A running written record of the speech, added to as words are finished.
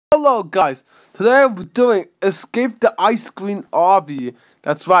Hello guys, today we're doing Escape the Ice Cream Obby.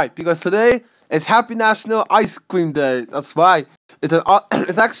 That's right, because today is Happy National Ice Cream Day. That's right. It's an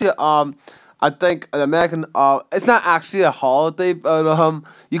it's actually I think an American it's not actually a holiday, but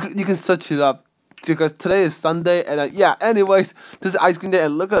you can search it up because today is Sunday and yeah. Anyways, this is Ice Cream Day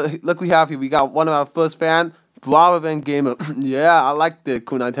and look we have here. We got one of our first fan, Bravo Gamer. Yeah, I like the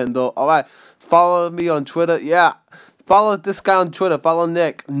cool Nintendo. All right, follow me on Twitter. Yeah. Follow this guy on Twitter. Follow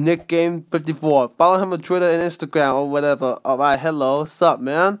Nick Game 54. Follow him on Twitter and Instagram or whatever. Alright, hello. What's up,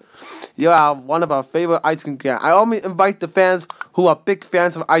 man? You are one of our favorite ice cream guys. I only invite the fans who are big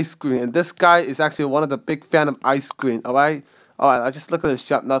fans of ice cream. And this guy is actually one of the big fans of ice cream. Alright? Alright, I just look at the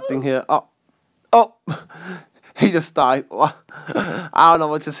shot. Nothing here. Oh. He just died. I don't know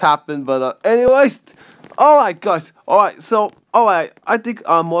what just happened. But anyways. Alright, guys. Alright, so. Alright, I think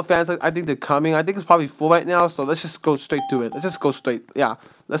more fans, I think they're coming. I think it's probably full right now, so let's just go straight to it. Let's just go straight. Yeah,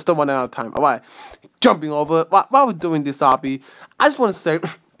 let's don't run out of time. Alright, jumping over. While we're doing this, Obby, I just want to say,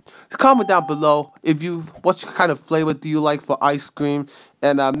 comment down below what kind of flavor do you like for ice cream,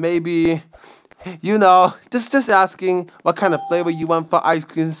 and maybe, you know, just asking what kind of flavor you want for ice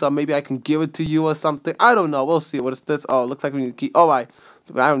cream, so maybe I can give it to you or something. I don't know. We'll see. What is this? Oh, it looks like we need to keep. Alright.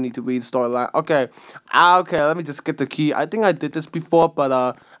 I don't need to read the storyline. Okay, let me just get the key. I think I did this before, but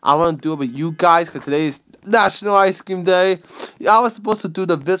I want to do it with you guys because today is National Ice Cream Day. Yeah, I was supposed to do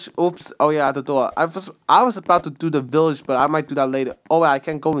the village. Oops. Oh yeah, at the door. I was about to do the village, but I might do that later. Oh wait, I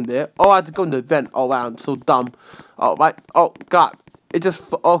can't go in there. Oh, I have to go in the event. Oh wow, I'm so dumb. Oh right. Oh god, it just.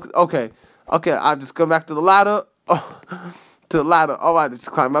 Oh, okay. I'm just going back to the ladder. Oh. To the ladder. Alright, just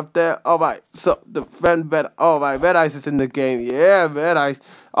climb up there. Alright, so the friend Red. Alright, Red Ice is in the game. Yeah, Red Ice.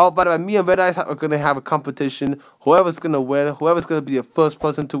 Oh, by the way, me and Red Ice are gonna have a competition. Whoever's gonna win, whoever's gonna be the first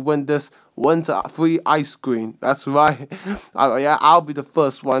person to win this, wins a free ice cream. That's right. Yeah, I'll be the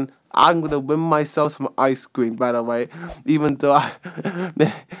first one. I'm gonna win myself some ice cream, by the way. Even though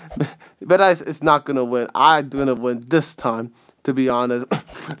Red Ice is not gonna win. I'm gonna win this time, to be honest.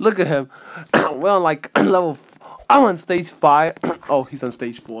 Look at him. We're on like level 4. I'm on stage 5. Oh, he's on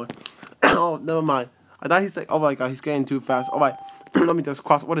stage 4. Oh, never mind. I thought he's like, oh my god, he's getting too fast. Alright, let me just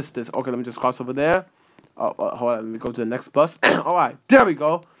cross. What is this? Okay, let me just cross over there. Oh, hold on, let me go to the next bus. Alright, there we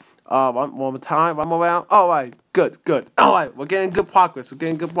go. One more time, one more round. Alright, good. Alright, we're getting good progress.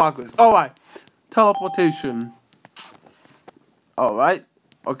 Alright, teleportation. Alright,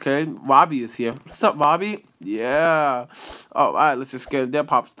 okay, Robbie is here. What's up, Robbie? Yeah. Alright, let's just get in there.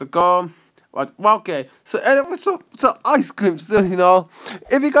 Pops the gum. Well, okay, so anyway, so ice cream, still, you know,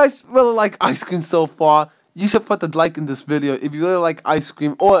 if you guys really like ice cream so far, you should put the like in this video if you really like ice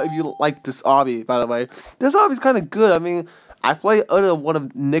cream, or if you like this Obby, by the way. This Obby's kind of good. I mean, I played one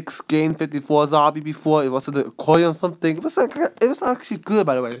of Nick's Game 54's Obby before. It was the accordion or something. It was actually good,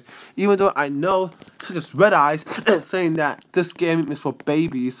 by the way. Even though I know, such as Red Eyes, saying that this game is for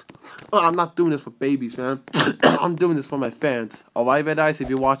babies. Oh, I'm not doing this for babies, man. I'm doing this for my fans. Alright, Red Eyes, if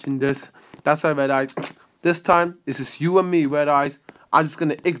you're watching this. That's right, Red Eyes. This time, this is you and me, Red Eyes. I'm just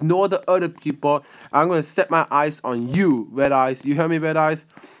gonna ignore the other people. I'm gonna set my eyes on you, Red Eyes. You hear me, Red Eyes?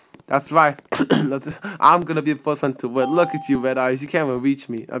 That's right. I'm gonna be the first one to win. Look at you, Red Eyes. You can't even reach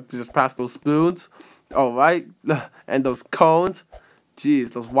me. I have to just pass those spoons. Alright. And those cones.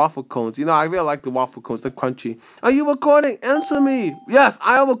 Jeez, those waffle cones. You know, I really like the waffle cones. They're crunchy. Are you recording? Answer me. Yes,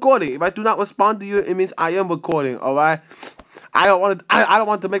 I am recording. If I do not respond to you, it means I am recording. Alright? I don't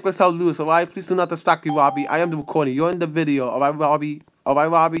want to make myself lose, alright? Please do not distract me, Robbie. I am the recording. You're in the video, alright, Robbie? Alright,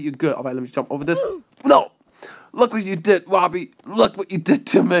 Robbie, you're good. Alright, let me jump over this. No! Look what you did, Robbie. Look what you did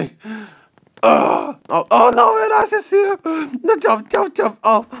to me. Oh no, Red Eyes is here. No, jump.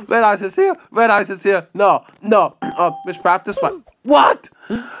 Oh, Red Eyes is here. No. Oh, Witchcraft, this one. What?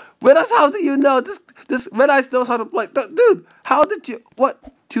 Red Eyes, how do you know? This Red Eyes knows how to play. Dude, how did you, what?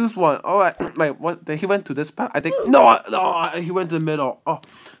 Choose one. Alright, wait, what? He went to this path? I think, no, he went to the middle. Oh,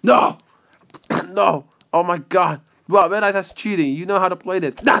 no. No. Oh my god. Well, Red Eyes, that's cheating. You know how to play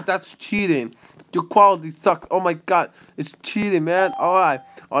this. That's cheating. Your quality sucks. Oh my god. It's cheating, man. Alright.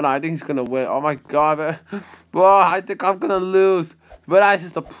 Oh no, I think he's gonna win. Oh my god, man. Bro, I think I'm gonna lose. Red Eyes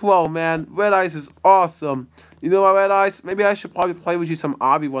is the pro, man. Red Eyes is awesome. You know what, Red Eyes? Maybe I should probably play with you some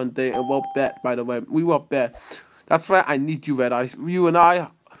Obby one day and we'll bet, by the way. We will bet. That's why I need you, Red Eyes. You and I,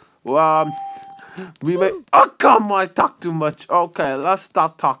 we may. Oh, come on. I talk too much. Okay, let's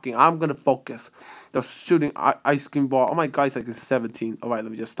stop talking. I'm gonna focus. They're shooting ice cream ball. Oh my god, it's like it's 17. Alright,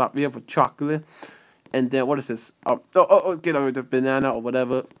 let me just stop. We have a chocolate. And then, what is this? Get over the banana or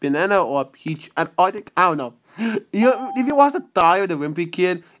whatever. Banana or peach. And I don't know. If you watch the Die of the Wimpy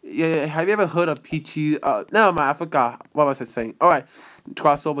Kid, Yeah, have you ever heard of peachy? Never mind, I forgot. What was I saying? Alright,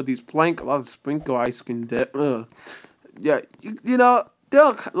 cross over these plank, a lot of sprinkle ice cream there. Yeah, you know, there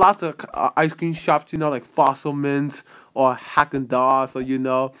are lots of ice cream shops, you know, like Fossil Mints or Haagen-Dazs, or, you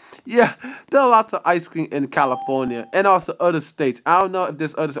know. Yeah, there are lots of ice cream in California and also other states. I don't know if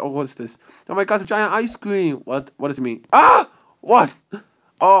there's others. Oh, what is this? Oh my god, it's a giant ice cream. What does it mean? Ah! What?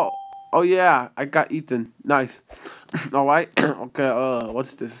 Oh, oh yeah, I got eaten. Nice. Alright, okay,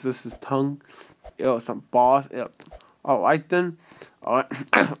 what's this? This is tongue. Ew, some balls. Ew. Alright then. Alright,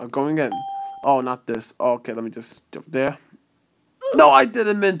 I'm going in. Oh, not this. Okay, let me just jump there. No, I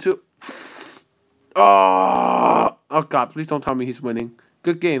didn't mean to. Oh god, please don't tell me he's winning.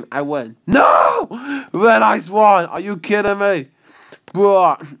 Good game, I win. No! Red Ice won! Are you kidding me?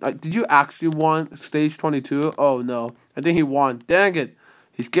 Bro, did you actually won stage 22? Oh no, I think he won. Dang it.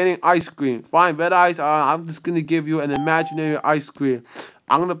 He's getting ice cream. Fine, Red Ice, I'm just gonna give you an imaginary ice cream.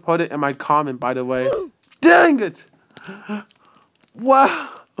 I'm gonna put it in my comment, by the way. Dang it! Wow.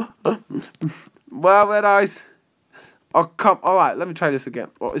 Well, Red Ice. Oh, come. Alright, let me try this again.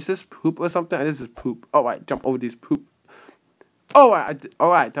 Oh, is this poop or something? This is poop. Alright, jump over this poop. Alright,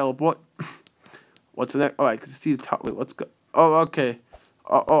 teleport. What's the next? Alright, see the top. Wait, what's good? Oh, okay.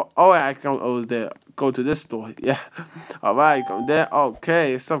 Alright, I can go over there. Go to this door. Yeah. Alright, go there.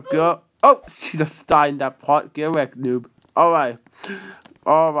 Okay, what's up, girl? Oh, she just died in that part. Get wrecked, noob. Alright.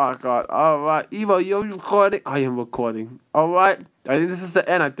 Oh my god. Alright. Evo, you're recording? I am recording. Alright. I think this is the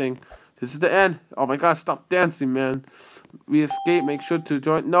end, I think. This is the end. Oh my god, stop dancing, man. We escape. Make sure to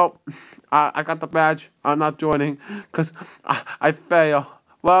join. Nope. I got the badge. I'm not joining because I fail.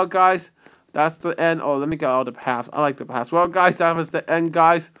 Well, guys, that's the end. Oh, let me get all the paths. I like the paths. Well, guys, that was the end,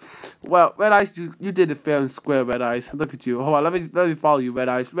 guys. Well, Red Ice, you did it fair and square, Red Ice. Look at you. Hold on, let me follow you, Red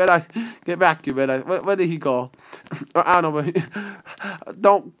Ice. Red Ice, get back, you Red Ice. Where did he go? I don't know.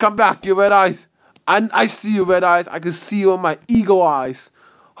 Don't come back, you Red Ice. I see you, Red Ice. I can see you in my eagle eyes.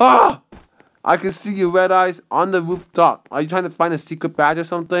 Ah! I can see you, Red Eyes, on the rooftop. Are you trying to find a secret badge or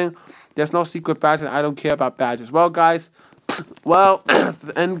something? There's no secret badge, and I don't care about badges. Well, guys, well, that's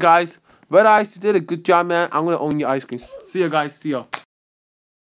the end, guys. Red Eyes, you did a good job, man. I'm going to own your ice cream. See you, guys. See you.